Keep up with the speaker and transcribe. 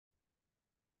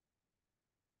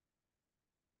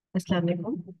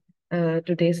Assalamu alaikum.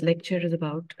 Today's lecture is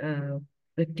about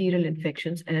bacterial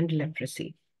infections and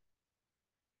leprosy.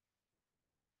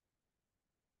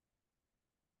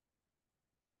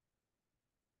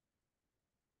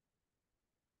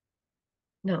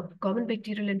 Now, common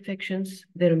bacterial infections,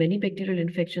 there are many bacterial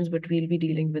infections, but we'll be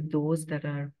dealing with those that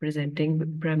are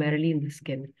presenting primarily in the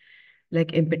skin,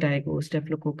 like impetigo,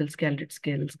 staphylococcal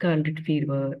scarlet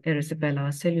fever,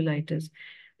 erysipelas, cellulitis.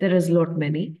 There is a lot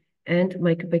many, and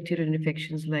mycobacterial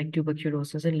infections like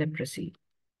tuberculosis and leprosy.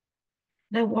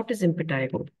 Now, what is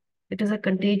impetigo? It is a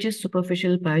contagious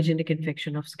superficial pyogenic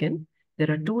infection of skin.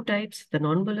 There are two types, the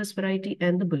non-bullous variety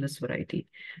and the bullous variety.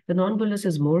 The non-bullous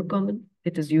is more common.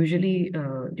 It is usually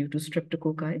due to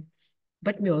streptococci,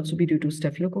 but may also be due to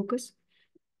staphylococcus.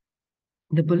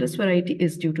 The bullous variety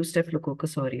is due to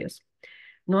Staphylococcus aureus.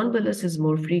 Non-bullous is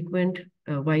more frequent,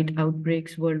 white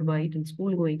outbreaks worldwide in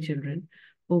school-going children.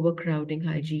 Overcrowding,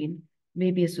 hygiene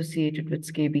may be associated with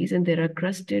scabies, and there are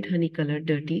crusted, honey-colored,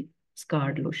 dirty,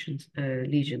 scarred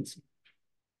lesions.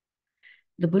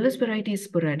 The bullous variety is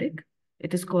sporadic.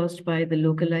 It is caused by the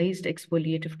localized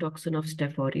exfoliative toxin of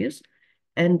Staph aureus,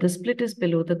 and the split is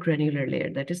below the granular layer,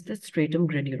 that is the stratum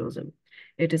granulosum.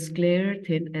 It is clear,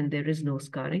 thin, and there is no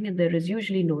scarring, and there is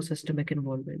usually no systemic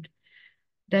involvement.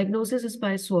 Diagnosis is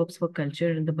by swabs for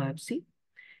culture and the biopsy.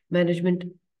 Management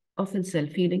often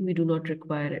self-healing. We do not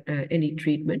require any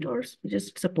treatment or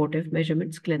just supportive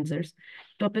measurements, cleansers.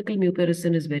 Topical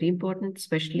mupirocin is very important,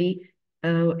 especially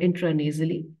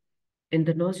intranasally in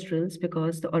the nostrils,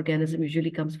 because the organism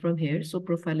usually comes from here. So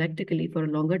prophylactically for a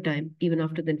longer time, even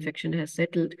after the infection has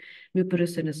settled,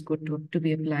 mupirocin is good to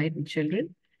be applied in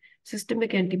children.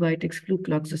 Systemic antibiotics,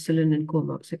 flucloxacillin and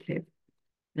coamoxiclav.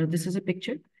 Now this is a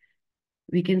picture.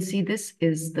 We can see this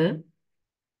is the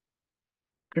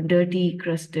dirty,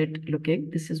 crusted looking.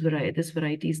 This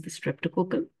variety is the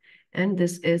streptococcal, and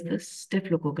this is the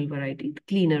staphylococcal variety, the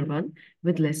cleaner one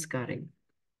with less scarring.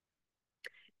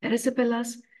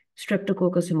 Erysipelas,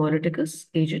 Streptococcus hemolyticus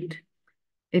agent.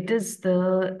 It is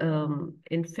the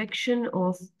infection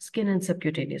of skin and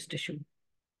subcutaneous tissue.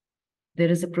 There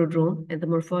is a prodrome, and the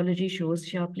morphology shows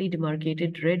sharply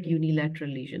demarcated red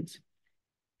unilateral lesions.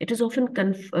 It is often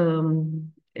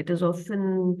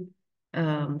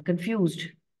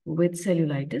confused with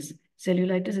cellulitis.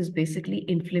 Cellulitis is diffusely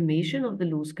inflammation of the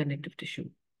loose connective tissue.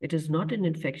 It is not an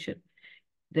infection.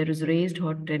 There is raised,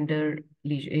 hot, tender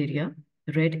area,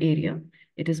 red area.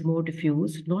 It is more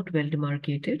diffuse, not well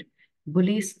demarcated.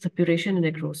 Bullous suppuration and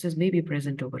necrosis may be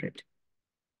present over it.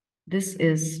 This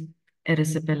is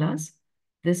erysipelas.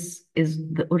 This is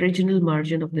the original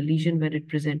margin of the lesion when it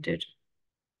presented.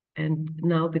 And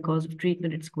now, because of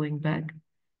treatment, it's going back,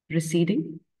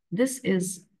 receding. This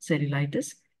is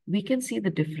cellulitis. We can see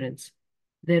the difference.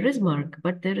 There is mark,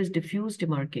 but there is diffuse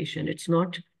demarcation. It's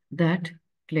not that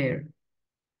clear.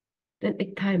 Then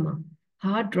ecthyma,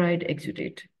 hard dried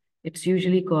exudate. It's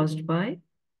usually caused by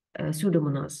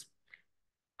Pseudomonas.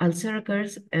 Ulcer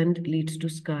occurs and leads to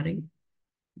scarring.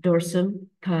 Dorsum,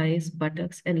 thighs,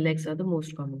 buttocks, and legs are the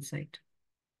most common site.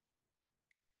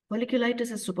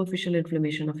 Folliculitis is superficial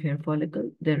inflammation of hair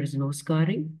follicle. There is no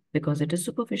scarring because it is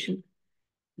superficial,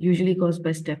 usually caused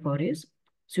by Staph aureus,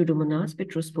 Pseudomonas,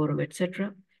 Pitrosporum,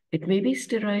 etc. It may be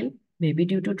sterile, may be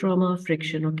due to trauma,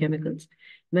 friction, or chemicals.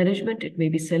 Management, it may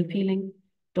be self-healing.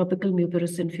 Topical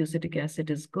mupirocin fusidic acid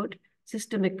is good.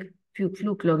 Systemic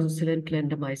flucloxacillin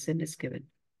clindamycin is given.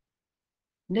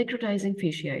 Necrotizing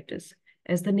fasciitis.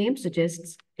 As the name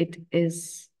suggests, it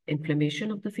is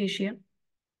inflammation of the fascia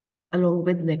along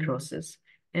with necrosis.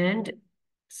 And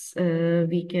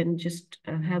we can just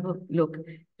have a look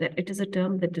that it is a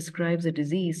term that describes a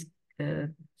disease,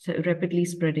 rapidly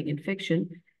spreading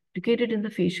infection located in the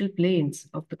facial planes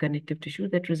of the connective tissue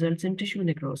that results in tissue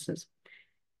necrosis.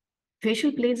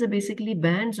 Facial planes are basically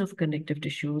bands of connective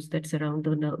tissues that surround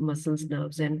the muscles,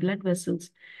 nerves, and blood vessels.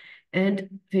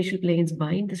 And facial planes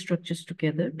bind the structures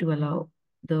together to allow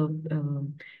the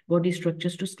body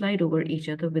structures to slide over each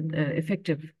other with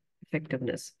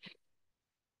effectiveness.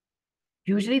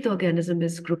 Usually the organism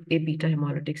is group A beta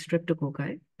hemolytic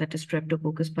streptococci, that is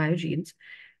Streptococcus pyogenes,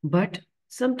 but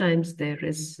sometimes there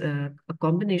is a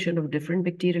combination of different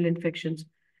bacterial infections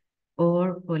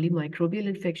or polymicrobial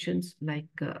infections, like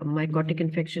mycotic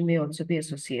infection may also be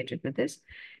associated with this.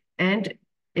 And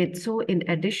so in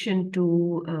addition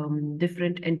to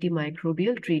different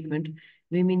antimicrobial treatment,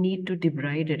 we may need to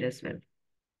debride it as well.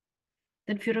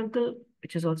 Then furuncle,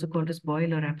 which is also called as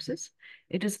boil or abscess.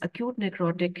 It is acute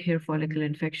necrotic hair follicle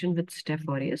infection with Staph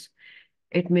aureus.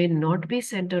 It may not be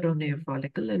centered on hair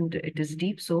follicle and it is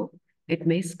deep, so it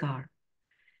may scar.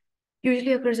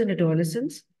 Usually occurs in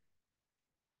adolescence.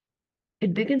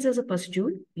 It begins as a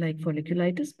pustule, like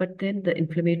folliculitis, but then the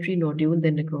inflammatory nodule,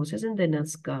 then necrosis, and then a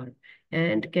scar,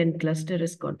 and can cluster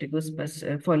as contiguous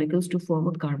follicles to form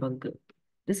a carbuncle.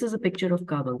 This is a picture of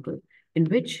carbuncle, in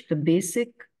which the basic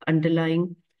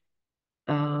underlying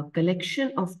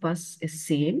collection of pus is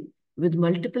same with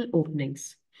multiple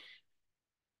openings.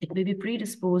 It may be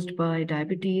predisposed by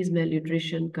diabetes,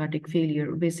 malnutrition, cardiac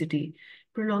failure, obesity,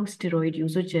 prolonged steroid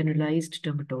use, or generalized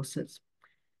dermatosis.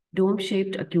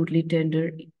 Dome-shaped, acutely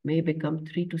tender, may become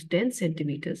 3 to 10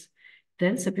 centimeters.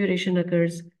 Then suppuration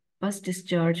occurs, pus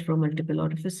discharge from multiple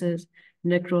orifices,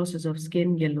 necrosis of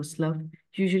skin, yellow slough,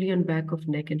 usually on back of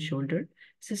neck and shoulder.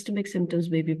 Systemic symptoms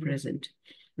may be present,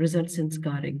 results in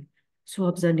scarring.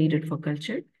 Swabs are needed for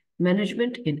culture.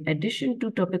 Management, in addition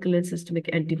to topical and systemic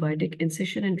antibiotic,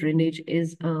 incision and drainage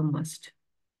is a must.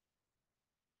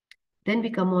 Then we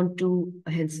come on to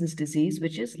Hansen's disease,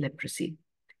 which is leprosy.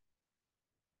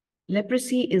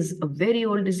 Leprosy is a very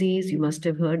old disease. You must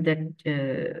have heard that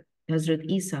Hazrat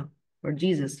Isa or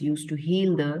Jesus used to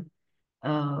heal the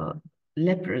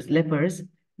lepers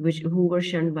who were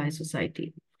shunned by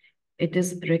society. It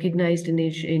is recognized in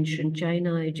ancient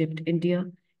China, Egypt, India,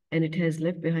 and it has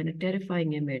left behind a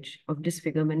terrifying image of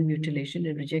disfigurement, mutilation,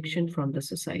 and rejection from the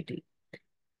society.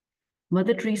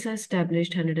 Mother Teresa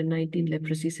established 119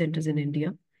 leprosy centers in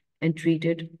India and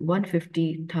treated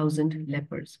 150,000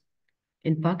 lepers.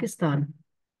 In Pakistan,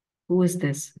 who is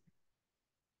this?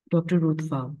 Dr. Ruth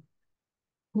Pharr,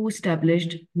 who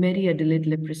established Mary Adelaide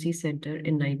Leprosy Center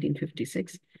in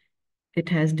 1956. It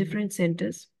has different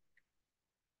centers.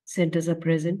 Centers are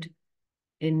present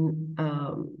in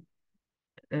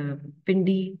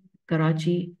Pindi,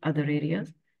 Karachi, other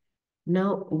areas.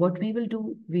 Now, what we will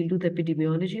do, we'll do the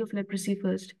epidemiology of leprosy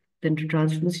first, then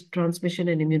transmission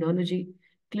and immunology,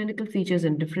 clinical features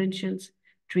and differentials,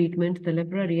 treatment, the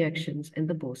lepra reactions, and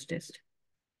the Bose test.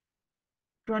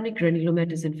 Chronic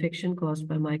granulomatous infection caused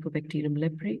by Mycobacterium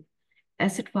leprae,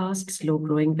 acid-fast,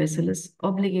 slow-growing bacillus,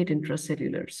 obligate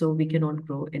intracellular, so we cannot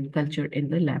grow in culture in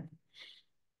the lab.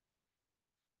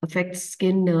 Affects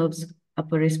skin, nerves,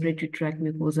 upper respiratory tract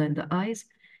mucosa, and the eyes,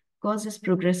 causes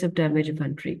progressive damage if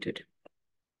untreated.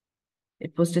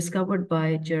 It was discovered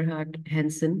by Gerhard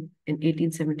Hansen in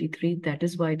 1873. That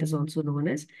is why it is also known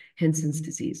as Hansen's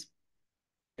disease.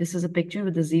 This is a picture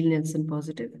with the Zeal-Nelson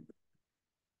positive.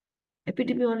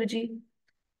 Epidemiology,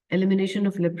 elimination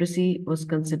of leprosy was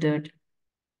considered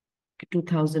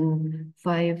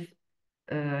 2005.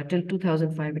 Till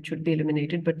 2005, it should be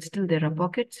eliminated, but still there are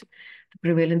pockets. The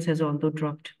prevalence has although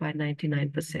dropped by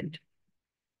 99%.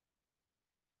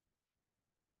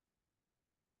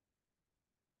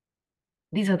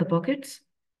 These are the pockets.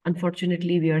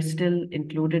 Unfortunately, we are still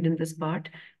included in this part,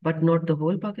 but not the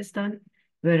whole Pakistan,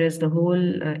 whereas the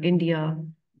whole India,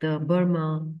 the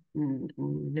Burma,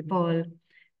 Nepal,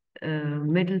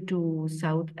 Middle to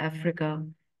South Africa,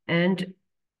 and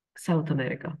South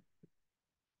America.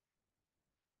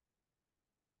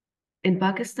 In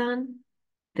Pakistan,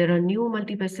 there are new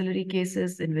multibacillary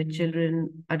cases in which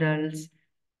children, adults,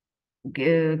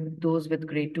 those with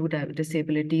grade 2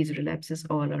 disabilities, relapses,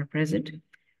 all are present.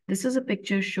 This is a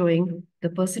picture showing the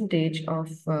percentage of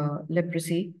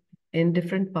leprosy in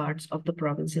different parts of the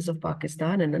provinces of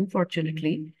Pakistan. And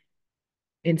unfortunately,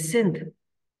 in Sindh,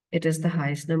 it is the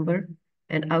highest number.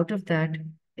 And out of that,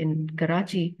 in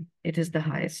Karachi, it is the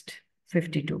highest,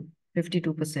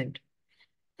 52%.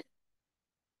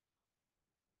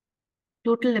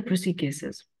 Total leprosy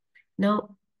cases.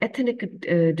 Now, ethnic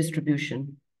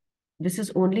distribution. This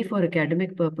is only for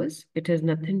academic purpose. It has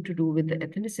nothing to do with the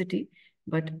ethnicity,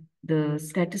 but the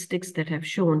statistics that have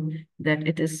shown that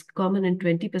it is common in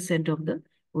 20% of the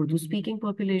Urdu-speaking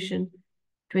population,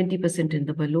 20% in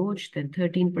the Baloch, then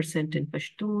 13% in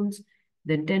Pashtuns,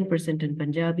 then 10% in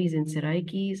Punjabis, in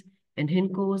Saraikis, and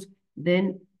Hinkos,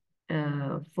 then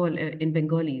in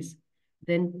Bengalis,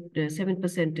 then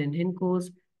 7% in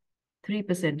Hinkos,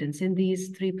 3% in Sindhis,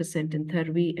 3% in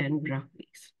Tharwi and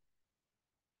Brahmis.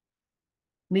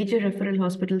 Major referral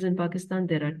hospitals in Pakistan,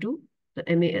 there are two, the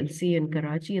MALC in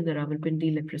Karachi and the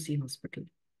Rawalpindi Leprosy Hospital.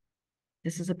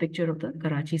 This is a picture of the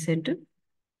Karachi center.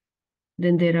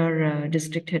 Then there are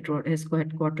district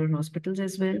headquarter hospitals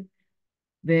as well,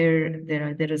 where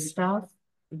there is staff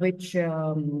which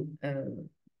are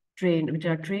trained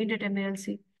at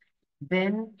MALC.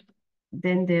 Then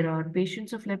there are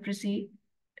patients of leprosy.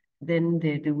 Then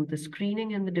they do the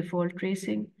screening and the default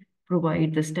tracing,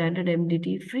 provide the standard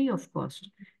MDT free of cost,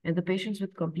 and the patients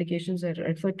with complications are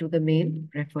referred to the main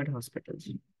referred hospitals.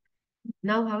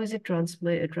 Now, how is it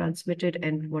transmitted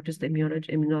and what is the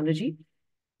immunology?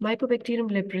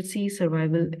 Mycobacterium leprosy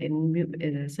survives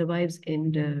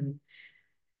in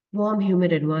Warm,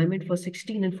 humid environment for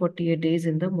 16 and 48 days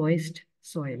in the moist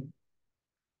soil.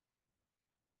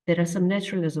 There are some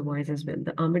natural reservoirs as well,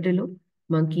 the armadillo,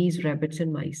 monkeys, rabbits,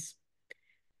 and mice.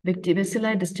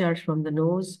 Bacilli discharged from the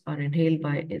nose are inhaled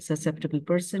by a susceptible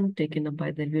person, taken up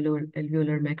by the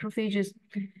alveolar macrophages,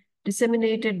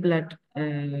 disseminated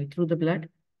through the blood,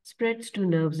 spreads to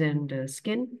nerves and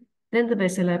skin. Then the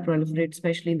bacilli proliferate,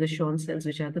 especially in the Schwann cells,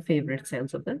 which are the favorite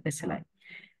cells of the bacilli.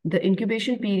 The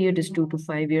incubation period is 2 to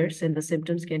 5 years, and the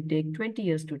symptoms can take 20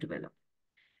 years to develop.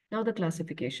 Now, the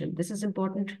classification. This is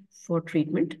important for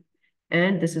treatment,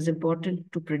 and this is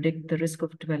important to predict the risk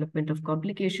of development of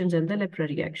complications and the lepra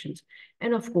reactions,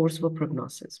 and of course, for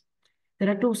prognosis. There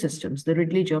are two systems, the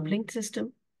Ridley-Joplin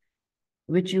system,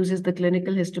 which uses the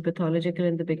clinical, histopathological,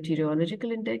 and the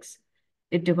bacteriological index.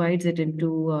 It divides it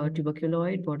into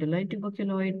tuberculoid, borderline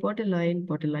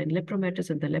lepromatous,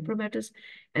 and the lepromatous,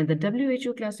 and the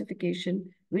WHO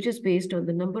classification, which is based on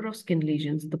the number of skin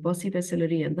lesions, the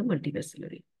paucibacillary and the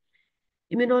multibacillary.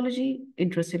 Immunology,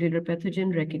 intracellular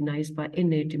pathogen recognized by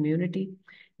innate immunity.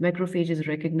 Macrophages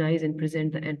recognize and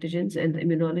present the antigens, and the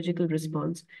immunological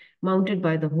response mounted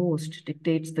by the host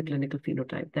dictates the clinical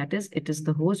phenotype. That is, it is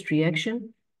the host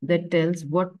reaction that tells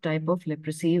what type of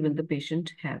leprosy will the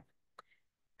patient have.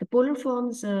 The polar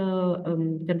forms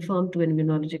conform to an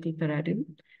immunological paradigm.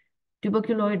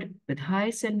 Tuberculoid with high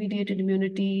cell-mediated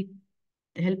immunity,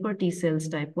 helper T cells,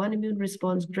 type 1 immune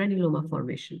response, granuloma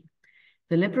formation.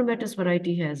 The lepromatous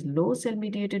variety has low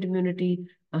cell-mediated immunity,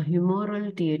 a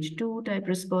humoral Th2 type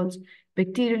response,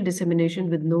 bacterial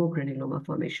dissemination with no granuloma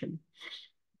formation.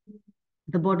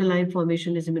 The borderline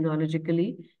formation is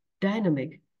immunologically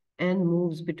dynamic and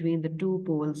moves between the two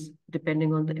poles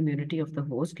depending on the immunity of the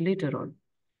host later on.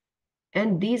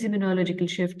 And these immunological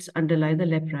shifts underlie the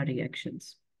lepra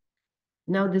reactions.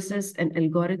 Now, this is an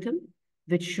algorithm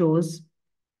which shows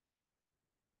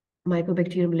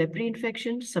Mycobacterium leprae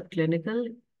infection,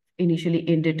 subclinical, initially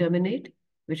indeterminate,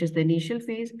 which is the initial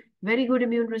phase. Very good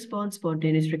immune response,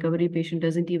 spontaneous recovery. Patient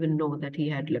doesn't even know that he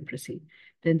had leprosy.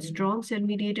 Then strong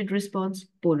cell-mediated response,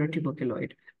 polar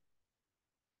tuberculoid.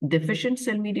 Deficient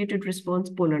cell-mediated response,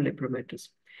 polar lepromatous.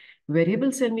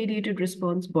 Variable cell-mediated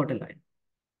response, borderline.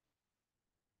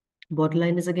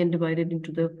 Borderline is again divided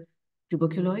into the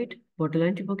tuberculoid,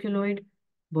 borderline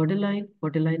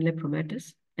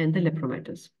lepromatous, and the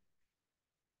lepromatous.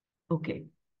 Okay,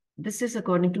 this is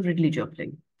according to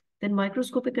Ridley-Joplin. Then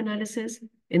microscopic analysis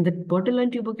in the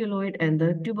borderline tuberculoid and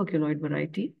the tuberculoid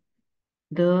variety,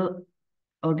 the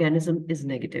organism is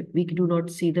negative. We do not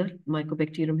see the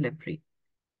Mycobacterium leprae,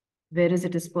 whereas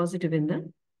it is positive in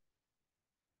the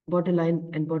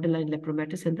borderline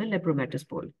lepromatous and the lepromatous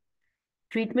pole.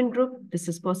 Treatment group, this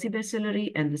is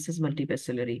paucibacillary and this is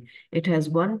multibacillary. It has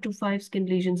 1 to 5 skin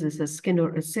lesions. This has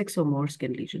 6 or more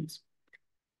skin lesions.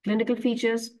 Clinical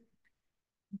features,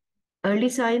 early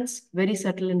signs, very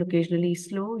subtle and occasionally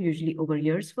slow, usually over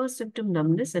years. First symptom,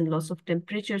 numbness and loss of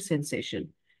temperature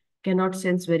sensation. Cannot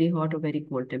sense very hot or very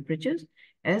cold temperatures.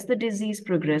 As the disease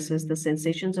progresses, the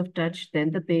sensations of touch,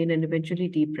 then the pain, and eventually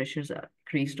deep pressures are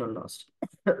increased or lost.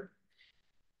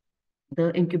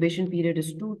 The incubation period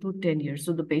is 2 to 10 years.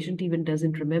 So the patient even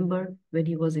doesn't remember when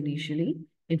he was initially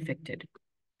infected.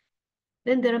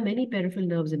 Then there are many peripheral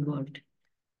nerves involved.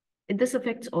 And this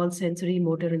affects all sensory,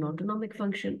 motor, and autonomic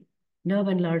function. Nerve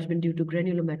enlargement due to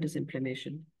granulomatous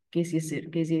inflammation.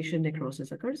 Caseation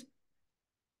necrosis occurs.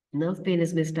 Nerve pain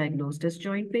is misdiagnosed as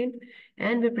joint pain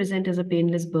and will present as a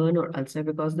painless burn or ulcer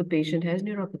because the patient has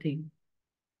neuropathy.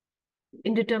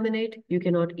 Indeterminate, you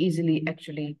cannot easily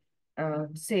actually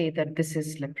say that this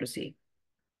is leprosy.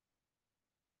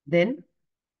 Then,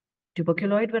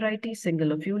 tuberculoid variety,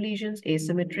 single or few lesions,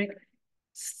 asymmetric,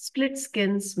 split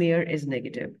skin smear is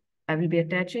negative. I will be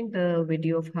attaching the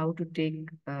video of how to take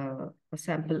a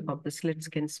sample of the slit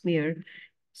skin smear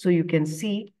so you can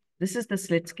see. This is the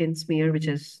slit skin smear, which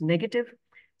is negative,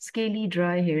 scaly,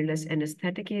 dry, hairless,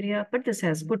 anesthetic area, but this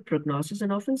has good prognosis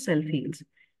and often self-heals.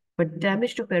 But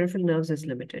damage to peripheral nerves is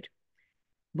limited.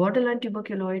 Borderline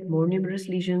tuberculoid, more numerous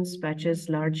lesions, patches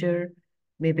larger,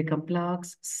 may become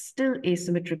plaques, still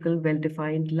asymmetrical,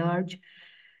 well-defined, large,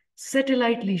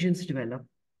 satellite lesions develop.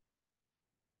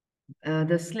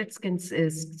 The slit skin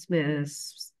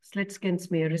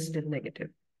smear is still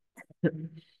negative.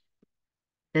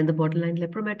 And the borderline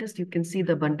lepromatous, you can see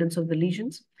the abundance of the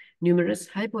lesions, numerous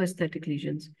hypoaesthetic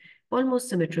lesions, almost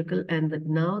symmetrical, and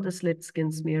now the slit skin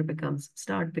smear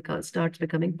starts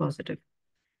becoming positive.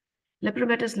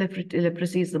 Lepromatous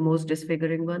leprosy is the most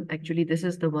disfiguring one. Actually, this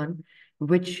is the one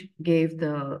which gave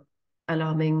the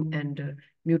alarming and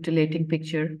mutilating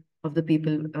picture of the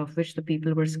people, of which the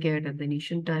people were scared at the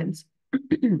ancient times.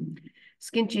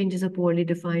 Skin changes are poorly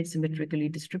defined, symmetrically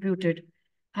distributed,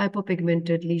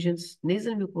 hypopigmented lesions,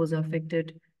 nasal mucosa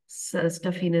affected,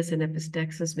 stuffiness and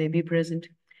epistaxis may be present,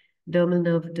 dermal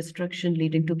nerve destruction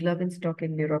leading to glove and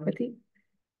stocking neuropathy.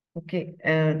 Okay,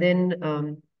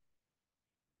 then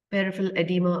peripheral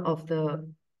edema of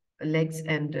the legs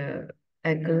and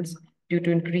ankles due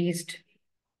to increased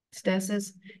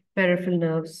stasis, peripheral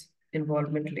nerves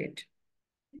involvement late.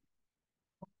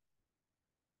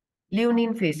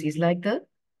 Leonine facies like the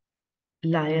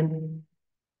lion,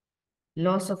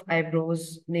 loss of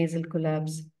eyebrows, nasal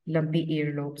collapse, lumpy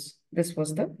earlobes. This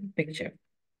was the picture.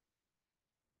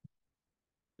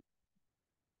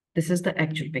 This is the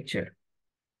actual picture,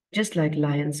 just like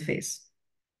lion's face.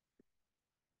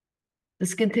 The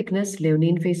skin thickness,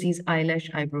 leonine facies, eyelash,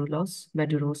 eyebrow loss,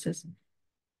 medurosis.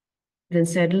 Then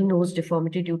saddle nose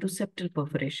deformity due to septal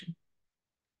perforation.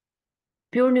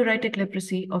 Pure neuritic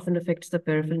leprosy often affects the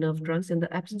peripheral nerve trunks in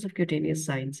the absence of cutaneous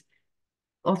signs.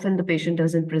 Often the patient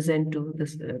doesn't present to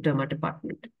this derma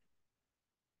department.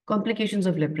 Complications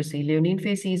of leprosy, leonine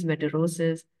facies,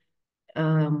 medurosis,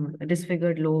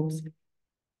 disfigured lobes,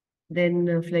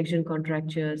 then flexion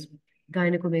contractures,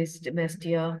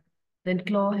 gynecomastia, then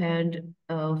claw hand,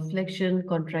 flexion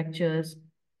contractures,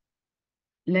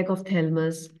 leg of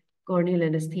thalamus, corneal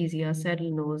anesthesia,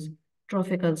 saddle nose,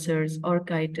 trophic ulcers,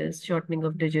 orchitis, shortening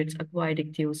of digits, acquired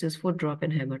ichthyosis, foot drop,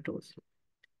 and hematose.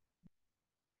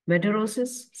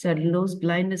 Medurosis, saddle nose,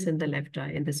 blindness in the left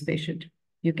eye in this patient.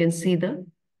 You can see the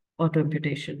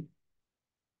autoamputation.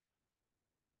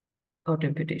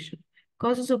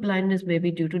 Causes of blindness may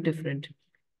be due to different,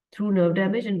 through nerve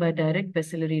damage and by direct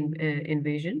bacillary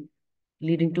invasion,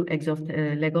 leading to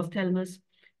leg of thalamus,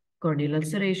 corneal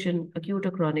ulceration, acute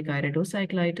or chronic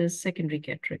iridocyclitis, secondary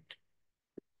cataract.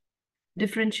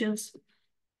 Differentials.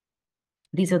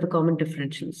 These are the common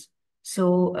differentials.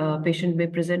 So patient may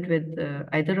present with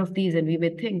either of these, and we may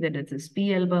think that it is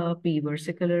P. alba, P.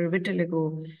 versicolor,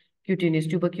 vitiligo, cutaneous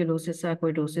tuberculosis,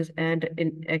 sarcoidosis, and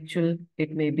in actual,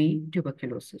 it may be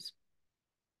tuberculosis.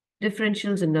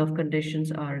 Differentials in nerve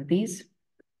conditions are these.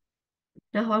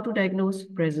 Now, how to diagnose?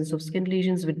 Presence of skin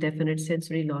lesions with definite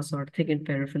sensory loss or thickened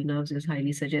peripheral nerves is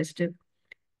highly suggestive.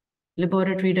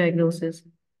 Laboratory diagnosis,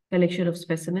 collection of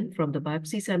specimen from the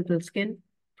biopsy sample skin,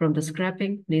 from the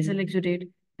scraping, nasal exudate,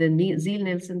 the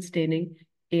Ziehl-Neelsen staining,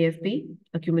 AFP,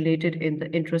 accumulated in the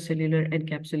intracellular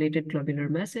encapsulated globular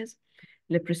masses,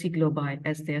 leprosy globi,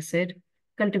 as they are said,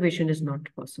 cultivation is not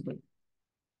possible.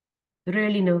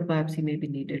 Rarely nerve biopsy may be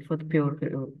needed for the pure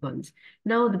ones.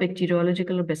 Now, the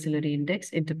bacteriological or bacillary index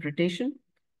interpretation.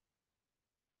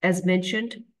 As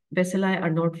mentioned, bacilli are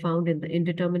not found in the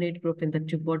indeterminate group in the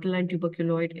borderline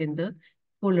tuberculoid in the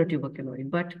polar tuberculoid,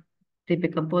 but they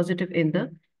become positive in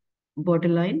the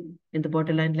borderline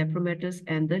lepromatous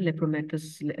and the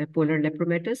lepromatous, polar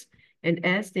lepromatous. And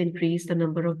as they increase, the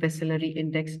number of bacillary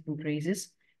index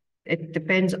increases. It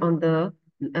depends on the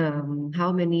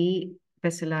how many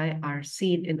bacilli are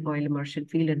seen in oil immersion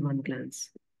field in one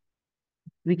glance.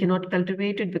 We cannot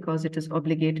cultivate it because it is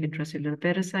obligate intracellular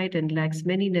parasite and lacks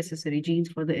many necessary genes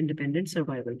for the independent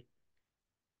survival.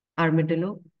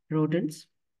 Armadillo, rodents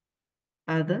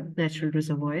are the natural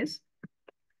reservoirs.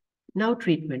 Now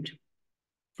treatment.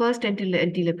 First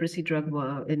anti-leprosy drug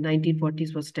in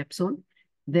 1940s was Stepzone.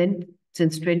 Then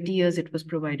since 20 years, it was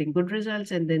providing good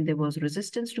results. And then there was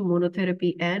resistance to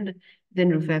monotherapy. And then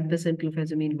rifampicin and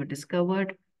clofazimine were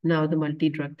discovered. Now the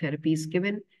multi-drug therapy is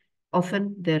given.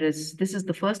 Often this is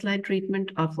the first line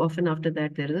treatment. Often after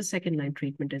that, there is a second line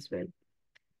treatment as well.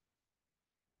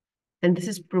 And this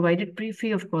is provided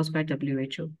free of cost by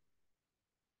WHO.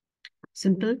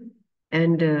 Simple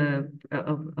and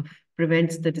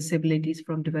prevents the disabilities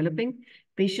from developing.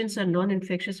 Patients are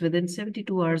non-infectious within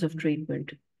 72 hours of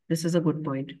treatment. This is a good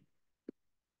point.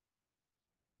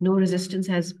 No resistance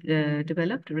has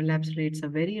developed. Relapse rates are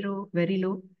very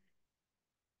low.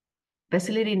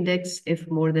 Bacillary index, if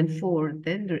more than 4,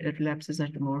 then relapses are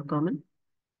more common.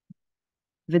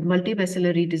 With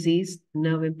multibacillary disease,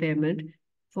 nerve impairment,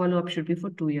 follow-up should be for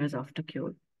 2 years after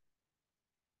cure.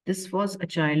 This was a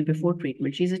child before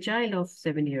treatment. She's a child of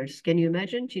 7 years. Can you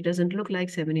imagine? She doesn't look like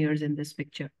 7 years in this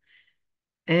picture.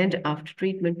 And after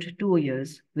treatment, 2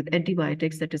 years with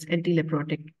antibiotics, that is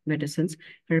anti-leprotic medicines,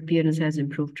 her appearance has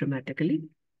improved dramatically.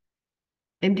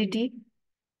 MDT,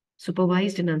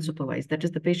 supervised and unsupervised. That is,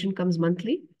 the patient comes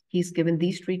monthly, he's given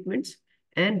these treatments,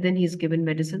 and then he's given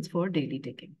medicines for daily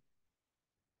taking.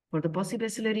 For the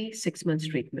possibacillary, 6 months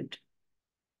treatment.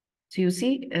 So you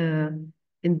see,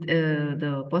 in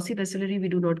the possibacillary, we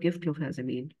do not give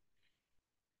clofazimine.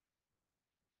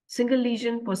 Single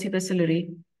lesion,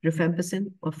 paucibacillary,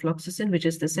 rifampicin or fluoxetine, which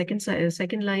is the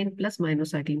second line plus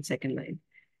minocycline second line.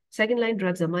 Second line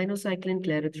drugs are minocycline,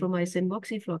 clarithromycin,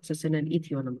 moxifloxacin, and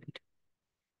ethionamide.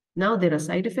 Now there are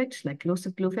side effects like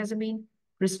clofazimine.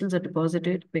 Crystals are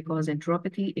deposited, may cause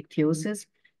enteropathy, ichthyosis,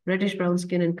 reddish-brown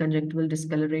skin, and conjunctival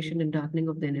discoloration and darkening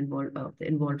of the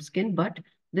involved skin, but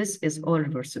this is all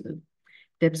reversible.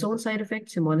 Depsone side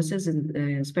effects, hemolysis,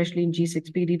 especially in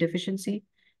G6PD deficiency.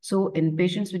 So in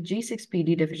patients with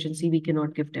G6PD deficiency, we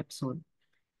cannot give Depsone.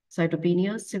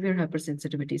 Cytopenia, severe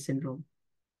hypersensitivity syndrome.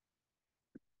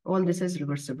 All this is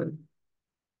reversible.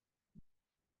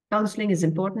 Counseling is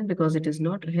important because it is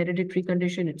not a hereditary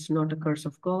condition. It's not a curse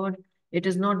of God. It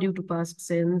is not due to past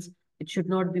sins. It should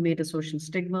not be made a social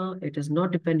stigma. It is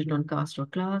not dependent on caste or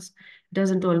class.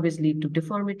 Doesn't always lead to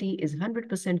deformity. Is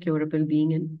 100% curable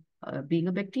being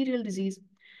a bacterial disease.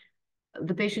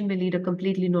 The patient may lead a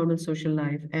completely normal social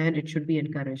life and it should be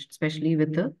encouraged, especially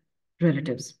with the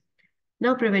relatives.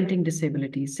 Now, preventing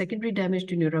disabilities. Secondary damage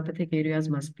to neuropathic areas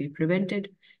must be prevented.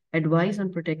 Advice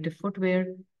on protective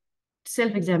footwear.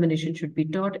 Self-examination should be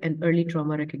taught and early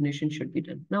trauma recognition should be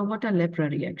done. Now, what are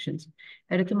lepra reactions?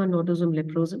 Erythema nodosum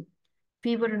leprosum.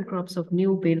 Fever and crops of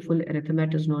new painful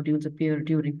erythematous nodules appear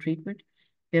during treatment.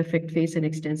 They affect face and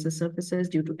extensor surfaces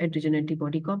due to antigen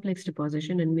antibody complex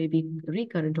deposition and may be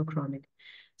recurrent or chronic.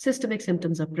 Systemic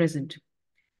symptoms are present.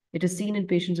 It is seen in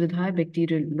patients with high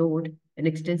bacterial load and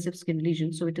extensive skin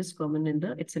lesions, so it is common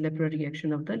it's a lepra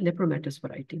reaction of the lepromatous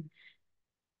variety.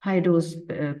 High dose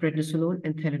prednisolone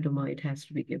and thalidomide has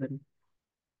to be given.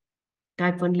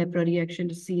 Type 1 lepra reaction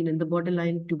is seen in the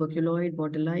borderline tuberculoid,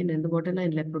 borderline, and the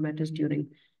borderline lepromatous during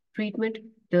treatment.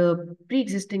 The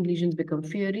pre-existing lesions become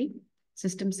fiery.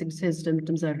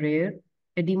 Symptoms are rare.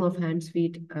 Edema of hands,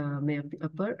 feet may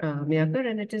occur,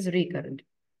 and it is recurrent.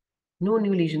 No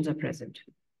new lesions are present,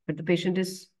 but the patient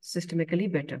is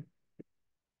systemically better.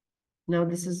 Now,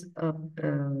 this is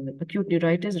acute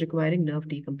neuritis requiring nerve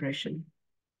decompression.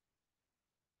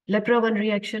 Lepra 1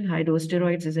 reaction, high-dose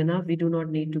steroids is enough. We do not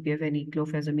need to give any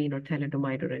clofazimine or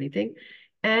thalidomide or anything.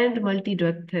 And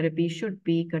multi-drug therapy should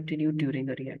be continued during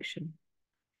a reaction.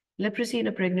 Leprosy in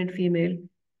a pregnant female.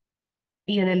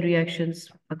 ENL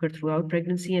reactions occur throughout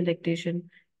pregnancy and lactation.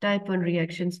 Type 1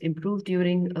 reactions improve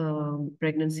during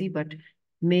pregnancy, but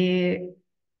may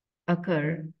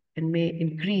occur and may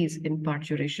increase in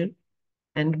parturition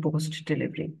and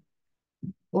post-delivery.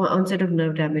 Onset of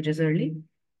nerve damage is early.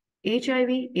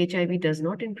 HIV does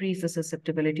not increase the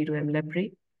susceptibility to M.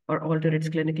 leprae or alter its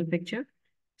clinical picture.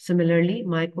 Similarly,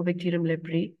 Mycobacterium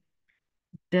leprae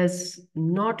does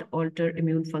not alter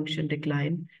immune function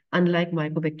decline, unlike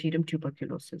Mycobacterium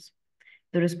tuberculosis.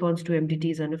 The response to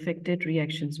MDT is unaffected.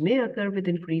 Reactions may occur with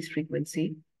increased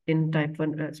frequency in type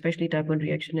 1, especially type 1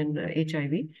 reaction in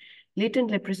HIV. Latent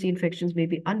leprosy infections may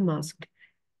be unmasked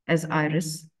as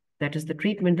iris, that is the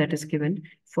treatment that is given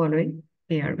following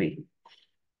ARV.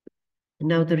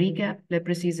 Now, the recap,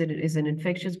 leprosy is an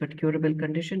infectious but curable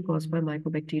condition caused by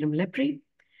Mycobacterium leprae.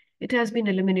 It has been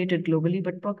eliminated globally,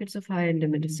 but pockets of high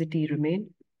endemicity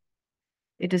remain.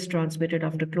 It is transmitted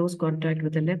after close contact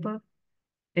with a leper.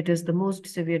 It is the most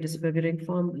severe disfiguring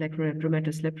form, like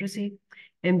lepromatous leprosy.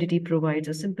 MDT provides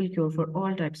a simple cure for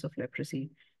all types of leprosy.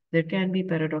 There can be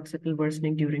paradoxical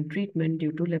worsening during treatment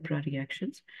due to lepra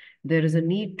reactions. There is a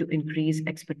need to increase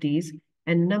expertise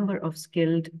and number of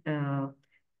skilled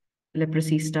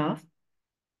leprosy staff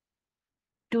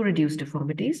to reduce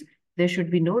deformities. There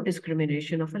should be no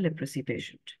discrimination of a leprosy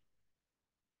patient.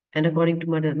 And according to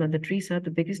Mother Teresa, the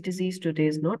biggest disease today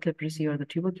is not leprosy or the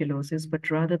tuberculosis,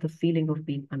 but rather the feeling of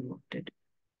being unwanted.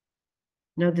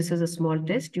 Now, this is a small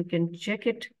test. You can check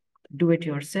it, do it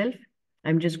yourself.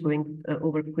 I'm just going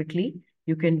over quickly.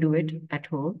 You can do it at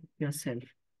home yourself.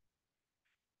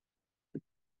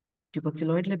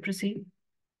 Tuberculoid leprosy,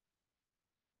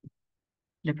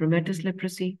 lepromatous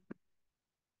leprosy,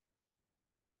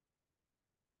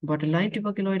 borderline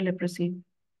tuberculoid leprosy,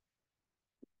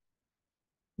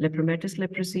 lepromatous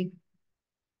leprosy.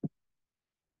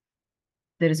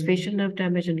 There is facial nerve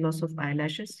damage and loss of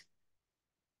eyelashes.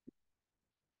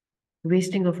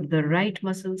 Wasting of the right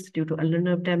muscles due to ulnar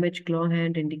nerve damage, claw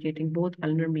hand indicating both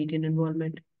ulnar median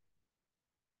involvement.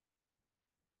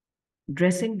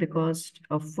 Dressing because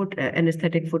of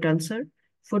anesthetic foot ulcer.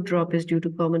 Foot drop is due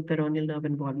to common peroneal nerve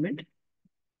involvement.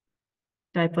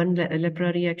 Type 1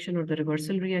 lepra reaction or the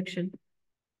reversal reaction.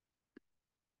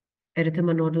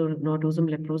 Erythema nodosum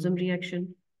leprosum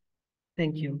reaction.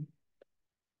 Thank you.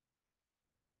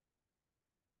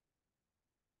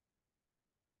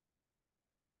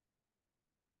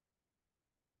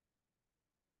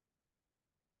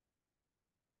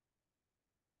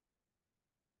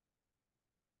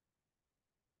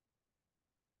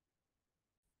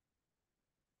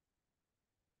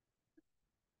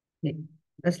 Okay.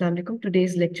 Assalamu alaikum.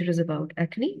 Today's lecture is about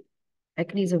acne.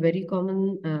 Acne is a very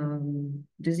common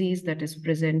disease that is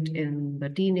present in the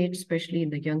teenage, especially in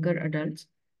the younger adults.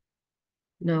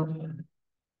 Now,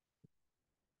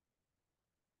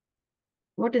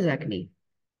 what is acne?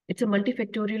 It's a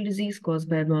multifactorial disease caused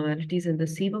by abnormalities in the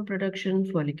sebum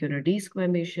production, follicular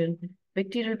desquamation,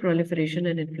 bacterial proliferation,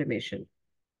 and inflammation.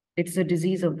 It's a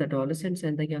disease of the adolescents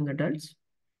and the young adults.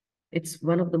 It's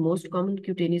one of the most common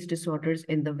cutaneous disorders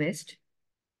in the West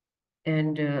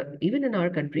and even in our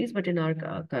countries, but in our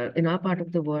part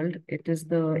of the world, it is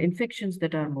the infections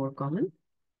that are more common.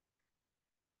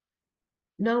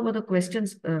 Now, what are the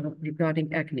questions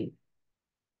regarding acne?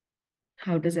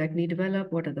 How does acne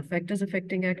develop? What are the factors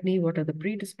affecting acne? What are the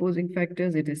predisposing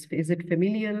factors? Is it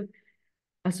familial,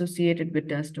 associated with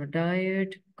dust or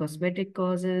diet, cosmetic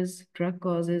causes, drug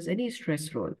causes, any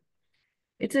stress role?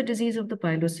 It's a disease of the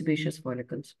pilosebaceous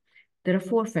follicles. There are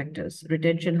 4 factors: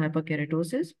 retention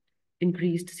hyperkeratosis,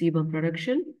 increased sebum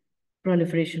production,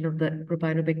 proliferation of the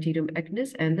Propionibacterium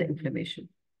acnes, and the inflammation.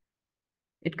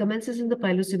 It commences in the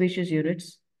pilosebaceous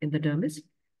units in the dermis.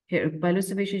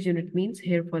 Pilosebaceous unit means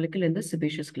hair follicle and the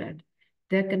sebaceous gland.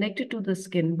 They are connected to the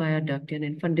skin by a duct and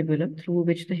infundibulum through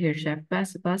which the hair shaft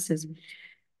passes.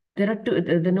 There are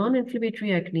the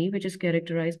non-inflammatory acne, which is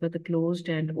characterized by the closed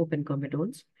and open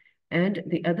comedones, and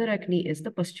the other acne is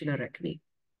the pustular acne.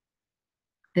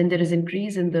 Then there is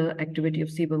increase in the activity of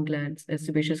sebum glands,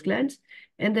 sebaceous glands,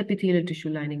 and the epithelial tissue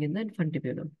lining in the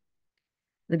infundibulum.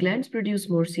 The glands produce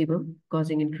more sebum,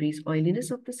 causing increased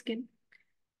oiliness of the skin.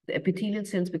 The epithelial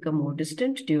cells become more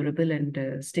distant, durable,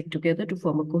 and stick together to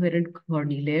form a coherent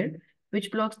horny layer,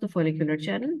 which blocks the follicular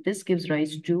channel. This gives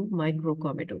rise to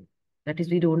microcomedone. That is,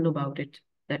 we don't know about it,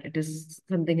 that it is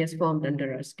something has formed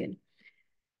under our skin.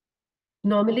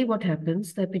 Normally, what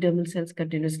happens, the epidermal cells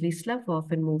continuously slough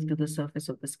off and move to the surface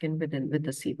of the skin with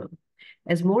the sebum.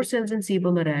 As more cells in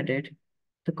sebum are added,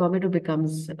 the comedone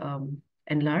becomes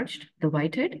enlarged, the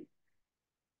whitehead,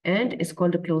 and is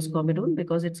called a closed comedone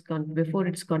because before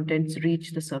its contents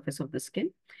reach the surface of the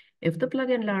skin. If the plug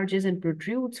enlarges and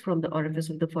protrudes from the orifice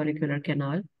of the follicular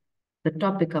canal, the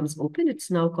top becomes open.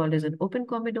 It's now called as an open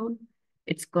comedone.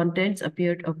 Its contents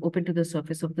appear open to the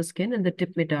surface of the skin, and the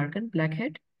tip may darken,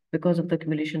 blackhead, because of the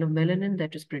accumulation of melanin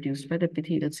that is produced by the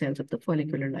epithelial cells of the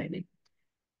follicular lining.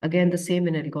 Again, the same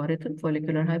in algorithm: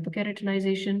 follicular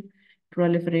hyperkeratinization,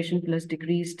 proliferation plus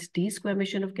decreased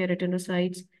desquamation of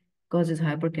keratinocytes causes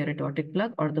hyperkeratotic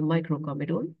plug or the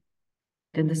microcomedone.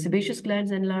 Then the sebaceous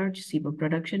glands enlarge, sebum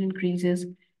production increases,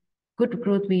 good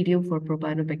growth medium for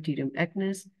Propionibacterium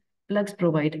acnes. Plugs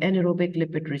provide anaerobic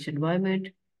lipid-rich environment.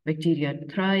 Bacteria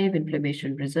thrive,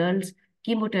 inflammation results.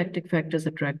 Chemotactic factors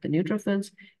attract the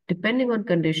neutrophils. Depending on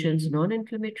conditions,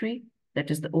 non-inflammatory,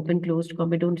 that is the open-closed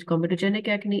comedogenic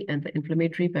acne, and the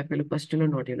inflammatory papillopustular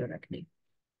nodular acne.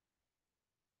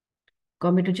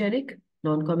 Comedogenic,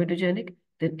 non-comedogenic,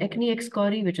 then acne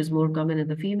excori, which is more common in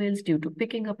the females due to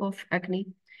picking up of acne,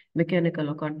 mechanical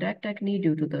or contact acne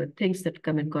due to the things that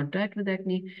come in contact with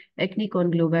acne. Acne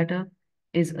conglobata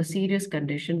is a serious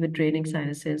condition with draining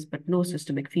sinuses but no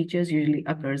systemic features, usually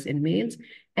occurs in males.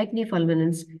 Acne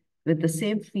fulminans with the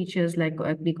same features like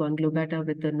acne conglobata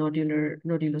with the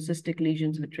nodulocystic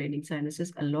lesions with draining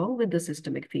sinuses along with the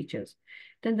systemic features.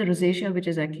 Then the rosacea, which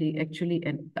is actually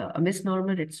a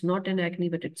misnomer. It's not an acne,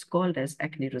 but it's called as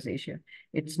acne rosacea.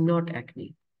 It's not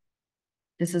acne.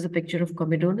 This is a picture of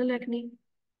comedonal acne.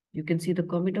 You can see the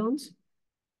comedones,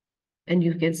 and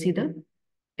you can see the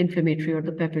inflammatory or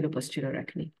the papillopustular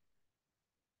acne.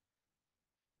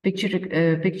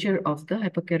 Picture of the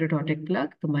hyperkeratotic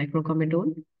plug, the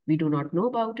microcomedone. We do not know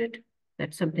about it.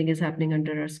 That something is happening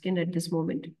under our skin at this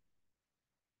moment.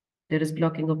 There is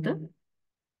blocking of the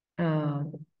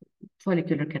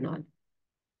follicular canal.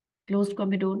 Closed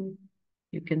comedone,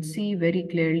 you can see very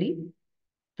clearly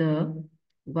the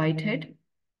whitehead,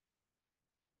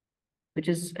 which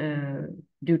is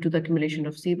due to the accumulation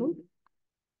of sebum.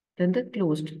 Then the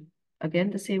closed,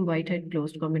 again the same whitehead,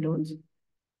 closed comedones.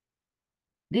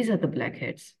 These are the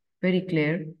blackheads, very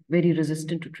clear, very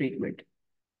resistant to treatment.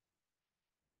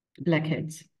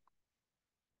 Blackheads.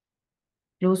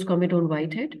 Closed comedone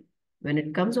whitehead, when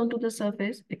it comes onto the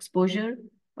surface, exposure,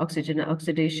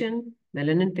 oxidation,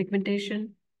 melanin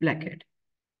pigmentation, blackhead.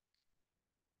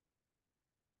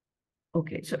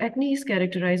 Okay, so acne is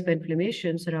characterized by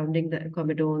inflammation surrounding the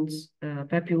comedones,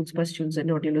 papules, pustules, and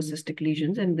nodulocystic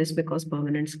lesions, and this may cause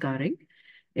permanent scarring.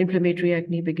 Inflammatory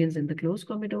acne begins in the closed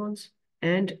comedones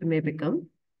and may become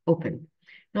open.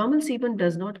 Normal sebum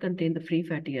does not contain the free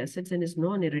fatty acids and is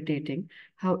non-irritating.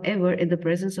 However, in the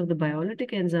presence of the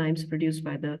biolytic enzymes produced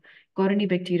by the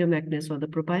Corynebacterium acnes or the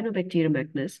Propionibacterium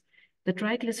acnes, the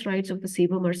triglycerides of the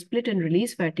sebum are split and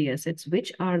release fatty acids,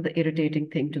 which are the irritating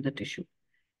thing to the tissue.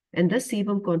 And thus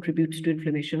sebum contributes to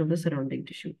inflammation of the surrounding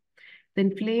tissue. The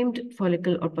inflamed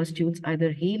follicle or pustules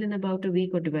either heal in about a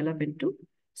week or develop into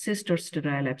cyst or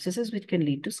sterile abscesses, which can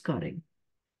lead to scarring.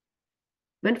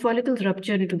 When follicles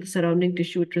rupture into the surrounding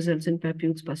tissue, it results in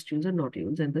papules, pustules, or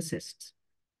nodules, and the cysts.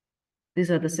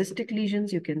 These are the cystic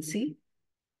lesions you can see.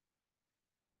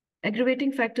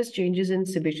 Aggravating factors: changes in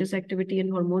sebaceous activity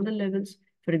and hormonal levels,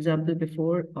 for example,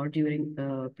 before or during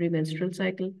premenstrual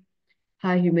cycle.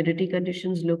 High humidity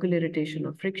conditions, local irritation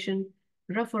or friction,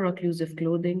 rough or occlusive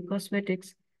clothing,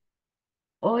 cosmetics,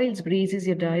 oils, greases,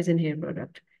 or dyes, and hair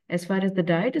product. As far as the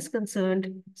diet is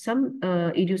concerned, some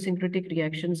idiosyncratic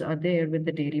reactions are there with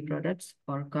the dairy products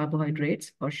or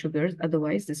carbohydrates or sugars.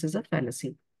 Otherwise, this is a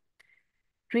fallacy.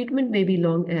 Treatment may be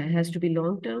has to be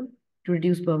long-term to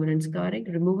reduce permanent scarring,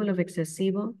 removal of excess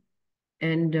sebum,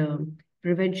 and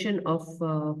prevention of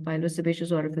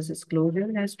pilosebaceous orifices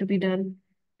closure has to be done.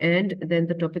 And then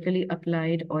the topically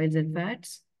applied oils and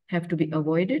fats have to be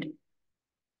avoided.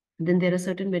 Then there are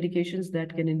certain medications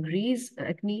that can increase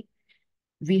acne.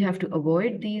 We have to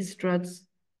avoid these drugs.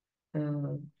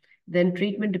 Then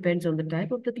treatment depends on the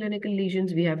type of the clinical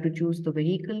lesions. We have to choose the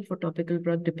vehicle for topical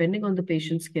drug depending on the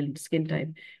patient's skin type.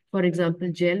 For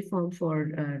example, gel form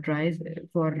for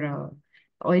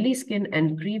oily skin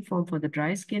and cream form for the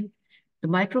dry skin. The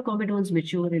microcomedones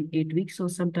mature in 8 weeks, so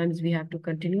sometimes we have to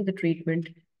continue the treatment.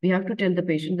 We have to tell the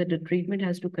patient that the treatment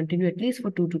has to continue at least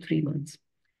for 2 to 3 months.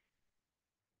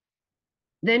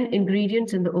 Then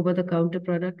ingredients in the over-the-counter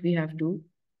product, we have to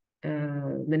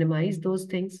minimize those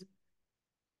things.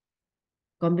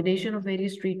 Combination of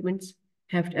various treatments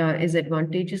is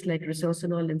advantageous, like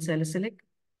resorcinol and salicylic,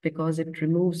 because it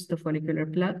removes the follicular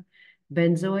plug.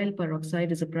 Benzoyl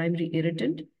peroxide is a primary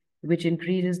irritant, which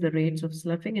increases the rates of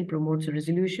sloughing and promotes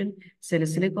resolution.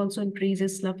 Salicylic also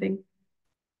increases sloughing.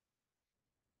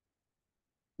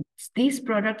 These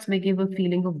products may give a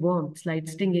feeling of warmth, slight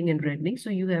stinging, and reddening,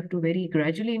 so you have to very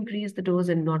gradually increase the dose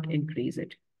and not increase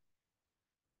it.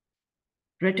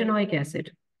 Retinoic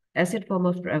acid. Acid form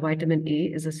of vitamin A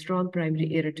is a strong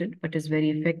primary irritant, but is very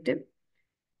effective.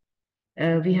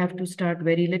 We have to start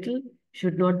very little,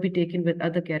 should not be taken with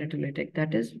other keratolytic.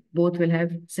 That is, both will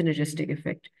have synergistic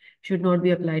effect. Should not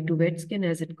be applied to wet skin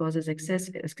as it causes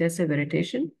excessive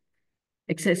irritation.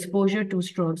 Exposure to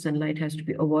strong sunlight has to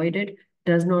be avoided.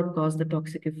 Does not cause the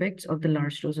toxic effects of the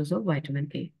large doses of vitamin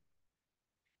A.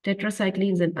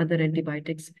 Tetracyclines and other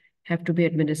antibiotics have to be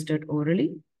administered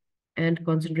orally, and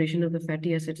concentration of the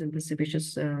fatty acids in the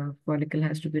sebaceous follicle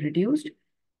has to be reduced.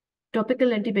 Topical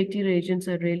antibacterial agents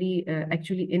are really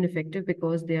actually ineffective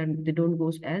because they don't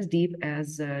go as deep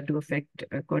as to affect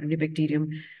Corynebacterium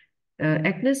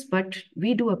acnes, but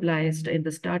we do apply in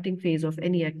the starting phase of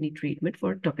any acne treatment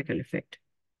for topical effect.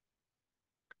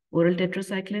 Oral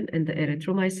tetracycline and the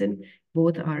erythromycin,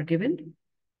 both are given.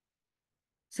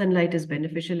 Sunlight is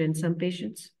beneficial in some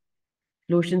patients.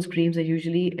 Lotions, creams are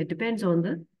usually, it depends on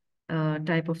the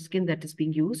type of skin that is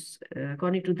being used.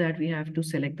 According to that, we have to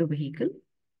select the vehicle.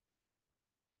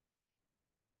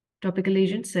 Topical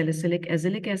agents, salicylic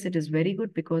azelaic acid is very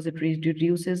good because it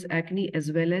reduces acne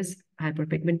as well as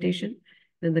hyperpigmentation.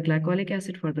 Then the glycolic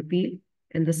acid for the peel,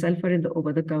 and the sulfur in the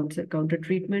over-the-counter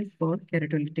treatment for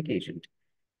keratolytic agent.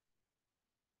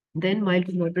 Then mild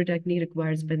to moderate acne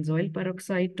requires benzoyl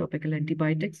peroxide, topical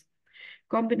antibiotics,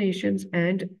 combinations,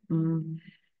 and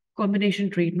combination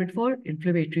treatment for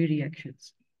inflammatory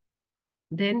reactions.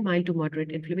 Then mild to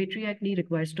moderate inflammatory acne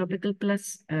requires topical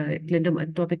plus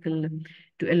topical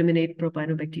to eliminate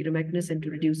Propionibacterium acnes and to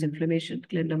reduce inflammation,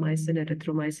 clindamycin,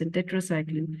 erythromycin,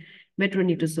 tetracycline,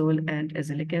 metronidazole, and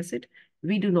azelaic acid.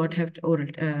 We do not have oral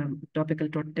topical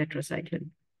tetracycline.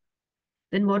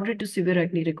 Then moderate to severe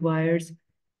acne requires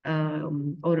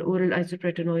or oral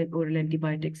isotretinoin, oral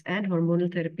antibiotics, and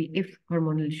hormonal therapy if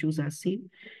hormonal issues are seen.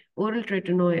 Oral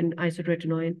tretinoin,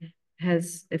 isotretinoin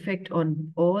has effect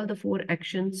on all the 4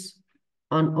 actions,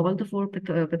 on all the 4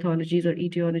 pathologies or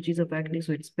etiologies of acne,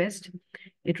 so it's best.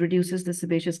 It reduces the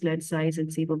sebaceous gland size and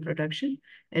sebum production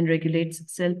and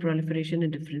regulates cell proliferation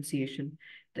and differentiation.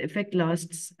 The effect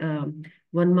lasts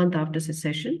 1 month after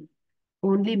cessation.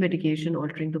 Only medication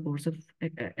altering the course of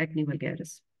acne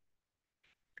vulgaris.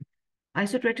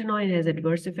 Isotretinoin has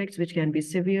adverse effects which can be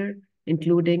severe,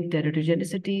 including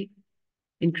teratogenicity,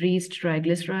 increased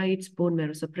triglycerides, bone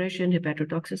marrow suppression,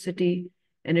 hepatotoxicity,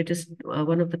 and it is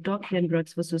one of the top 10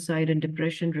 drugs for suicide and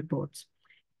depression reports.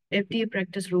 FDA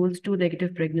practice rules 2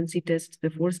 negative pregnancy tests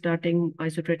before starting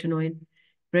isotretinoin,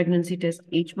 pregnancy test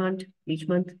each month.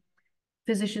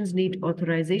 Physicians need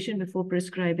authorization before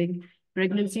prescribing.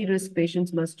 Pregnancy risk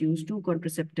patients must use 2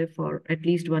 contraceptive for at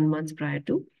least 1 month prior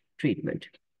to treatment.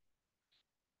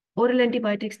 Oral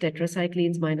antibiotics,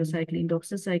 tetracyclines, minocycline,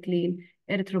 doxycycline,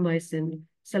 erythromycin,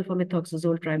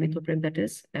 sulfamethoxazole, trimethoprim, that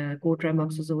is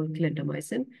cotrimoxazole,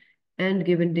 clindamycin, and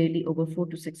given daily over 4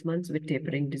 to 6 months with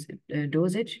tapering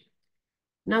dosage.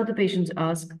 Now the patients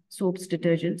ask soaps,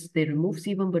 detergents, they remove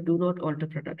sebum but do not alter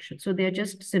production. So they are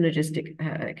just synergistic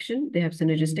action. They have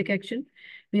synergistic action.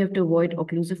 We have to avoid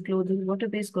occlusive clothing.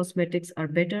 Water-based cosmetics are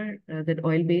better than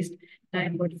oil-based.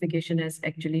 Diet modification has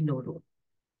actually no role.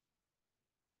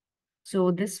 So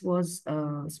this was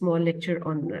a small lecture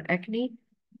on acne.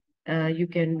 You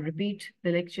can repeat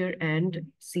the lecture and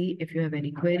see if you have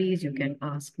any queries, you can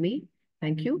ask me.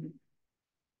 Thank you.